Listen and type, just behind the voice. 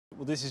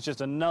Well, this is just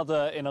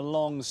another in a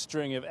long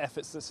string of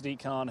efforts that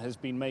Sadiq Khan has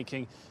been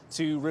making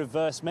to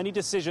reverse many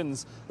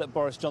decisions that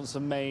Boris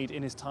Johnson made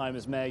in his time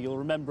as mayor. You'll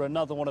remember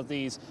another one of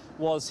these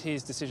was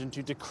his decision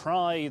to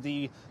decry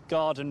the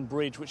Garden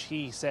Bridge, which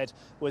he said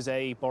was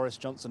a Boris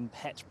Johnson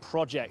pet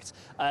project.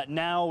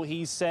 Now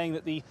he's saying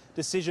that the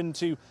decision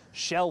to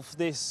shelf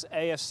this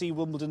AFC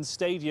Wimbledon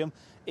stadium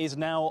is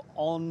now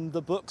on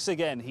the books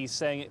again. He's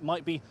saying it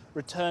might be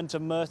returned to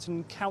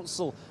Merton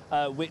Council,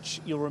 which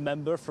you'll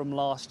remember from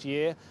last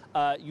year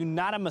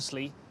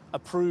unanimously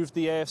approved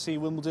the AFC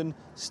Wimbledon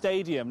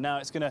stadium. Now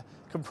it's going to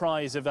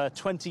comprise of a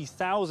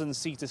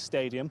 20,000-seater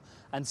stadium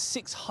and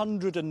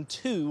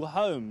 602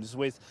 homes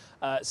with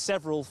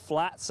several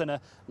flats and a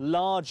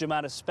large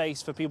amount of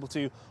space for people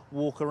to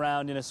walk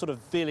around in a sort of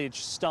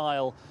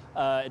village-style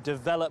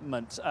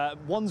development.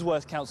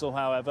 Wandsworth Council,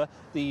 however,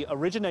 the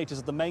originators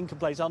of the main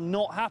complaint, are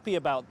not happy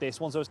about this.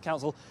 Wandsworth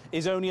Council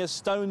is only a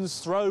stone's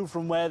throw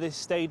from where this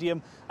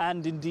stadium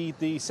and indeed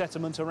the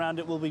settlement around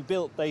it will be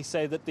built. They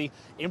say that the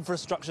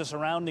infrastructure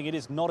surrounding it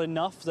is not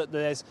enough, that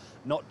there's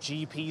not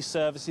GP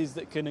services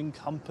that can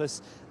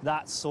encompass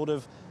that sort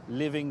of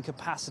living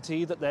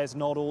capacity, that there's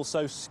not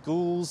also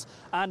schools,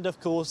 and of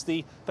course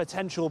the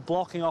potential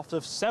blocking off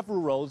of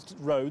several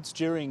roads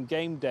during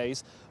game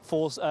days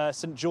for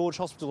St George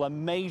Hospital, a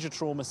major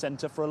trauma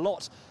centre for a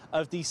lot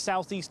of the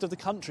southeast of the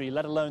country,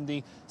 let alone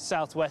the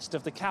southwest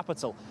of the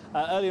capital.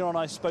 Earlier on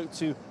I spoke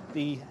to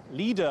the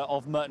leader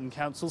of Merton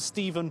Council,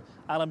 Stephen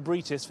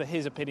Alambritis, for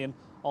his opinion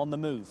on the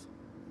move.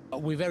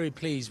 We're very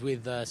pleased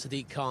with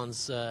Sadiq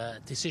Khan's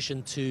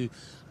decision to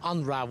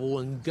unravel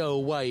and go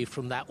away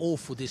from that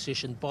awful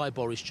decision by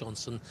Boris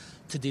Johnson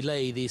to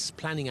delay this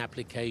planning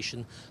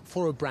application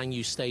for a brand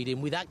new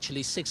stadium with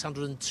actually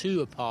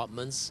 602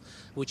 apartments,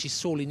 which is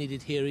sorely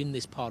needed here in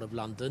this part of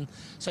London.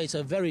 So it's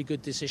a very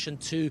good decision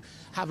to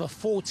have a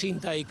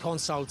 14-day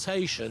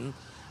consultation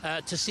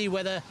to see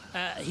whether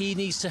he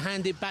needs to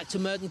hand it back to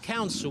Merton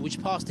Council,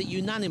 which passed it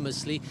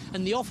unanimously,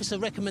 and the officer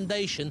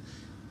recommendation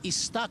is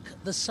stuck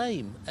the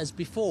same as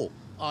before,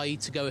 i.e.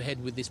 to go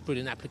ahead with this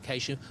brilliant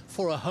application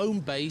for a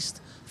home-based,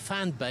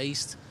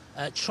 fan-based,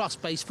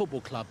 trust-based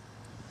football club.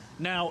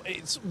 Now,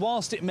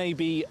 whilst it may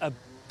be a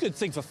good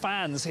thing for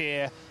fans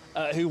here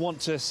who want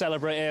to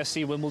celebrate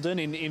AFC Wimbledon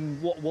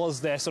in what was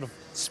their sort of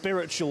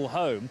spiritual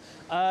home,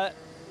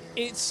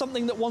 it's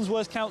something that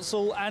Wandsworth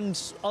Council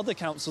and other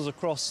councils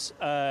across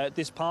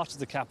this part of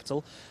the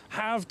capital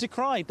have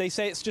decried. They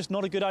say it's just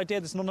not a good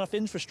idea, there's not enough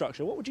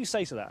infrastructure. What would you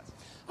say to that?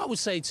 I would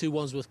say to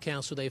Wandsworth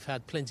Council they've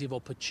had plenty of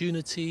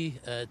opportunity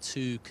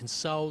to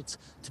consult,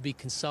 to be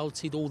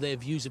consulted. All their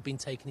views have been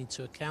taken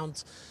into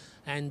account.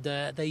 And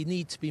they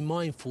need to be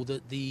mindful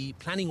that the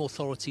planning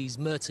authorities,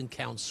 Merton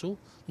Council,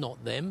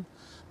 not them,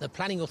 the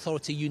planning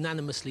authority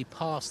unanimously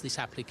passed this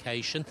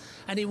application,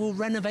 and it will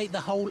renovate the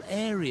whole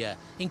area,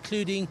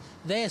 including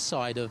their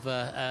side of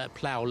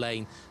Plough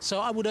Lane.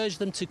 So I would urge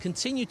them to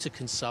continue to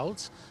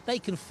consult. They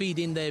can feed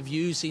in their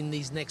views in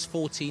these next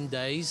 14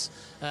 days,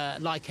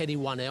 like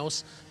anyone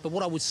else. But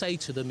what I would say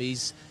to them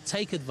is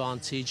take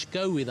advantage,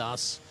 go with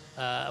us.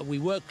 We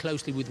work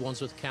closely with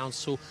Wandsworth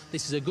Council.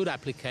 This is a good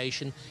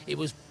application. It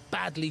was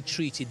badly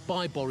treated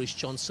by Boris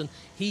Johnson.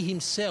 He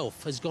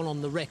himself has gone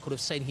on the record of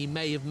saying he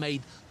may have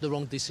made the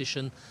wrong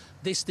decision.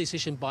 This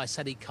decision by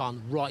Sadiq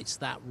Khan rights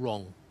that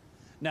wrong.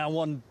 Now,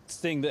 one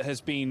thing that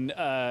has been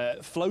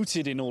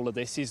floated in all of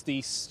this is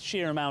the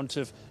sheer amount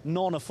of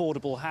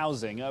non-affordable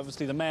housing.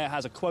 Obviously, the mayor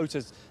has a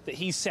quota that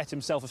he's set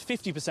himself of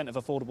 50% of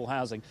affordable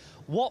housing.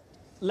 What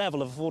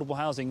level of affordable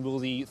housing will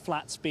the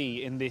flats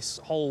be in this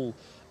whole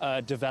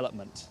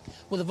development?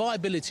 Well, the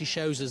viability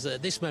shows us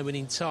at this moment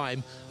in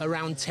time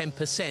around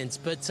 10%,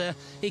 but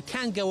it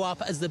can go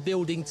up as the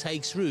building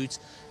takes root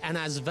and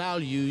as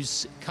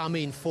values come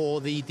in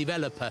for the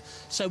developer.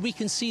 So we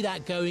can see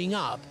that going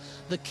up.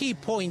 The key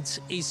point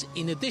is,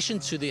 in addition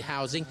to the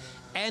housing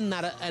and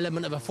that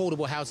element of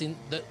affordable housing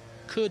that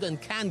could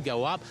and can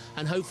go up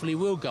and hopefully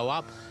will go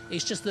up,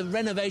 it's just the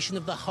renovation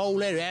of the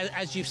whole area.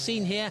 As you've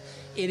seen here,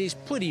 it is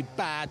pretty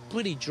bad,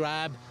 pretty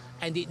drab,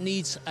 and it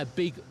needs a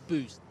big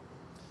boost.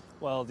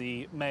 Well,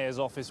 the Mayor's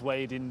office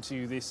weighed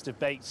into this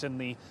debate and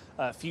the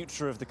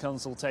future of the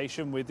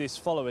consultation with this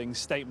following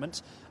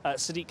statement.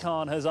 Sadiq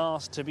Khan has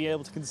asked to be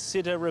able to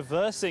consider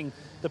reversing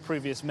the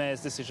previous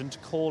Mayor's decision to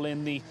call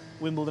in the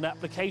Wimbledon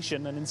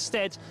application and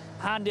instead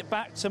hand it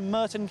back to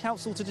Merton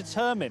Council to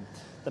determine.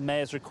 The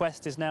Mayor's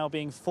request is now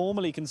being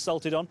formally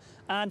consulted on,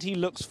 and he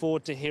looks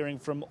forward to hearing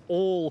from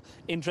all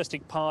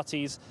interested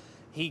parties.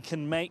 He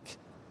can make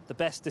the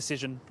best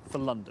decision for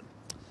London.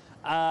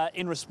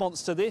 In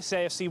response to this,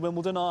 AFC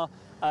Wimbledon are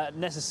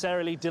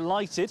necessarily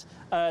delighted.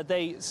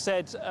 They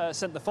sent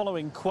the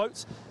following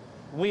quote: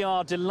 "We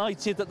are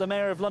delighted that the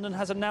Mayor of London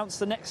has announced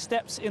the next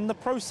steps in the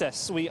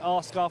process. We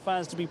ask our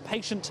fans to be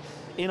patient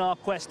in our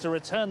quest to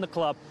return the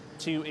club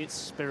to its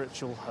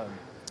spiritual home."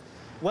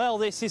 Well,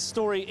 this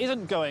story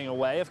isn't going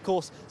away. Of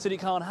course, Sadiq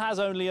Khan has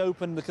only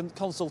opened the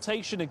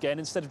consultation again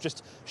instead of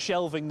just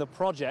shelving the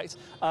project.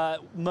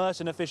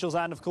 Merton officials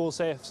and, of course,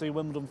 AFC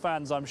Wimbledon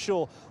fans, I'm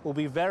sure, will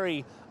be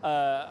very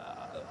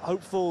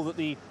hopeful that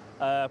the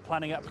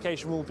Planning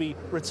application will be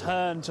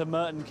returned to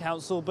Merton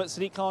Council, but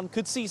Sadiq Khan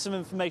could see some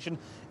information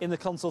in the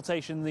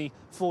consultation in the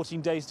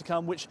 14 days to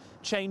come which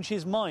change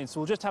his mind. So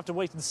we'll just have to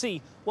wait and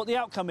see what the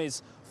outcome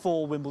is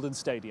for Wimbledon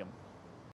Stadium.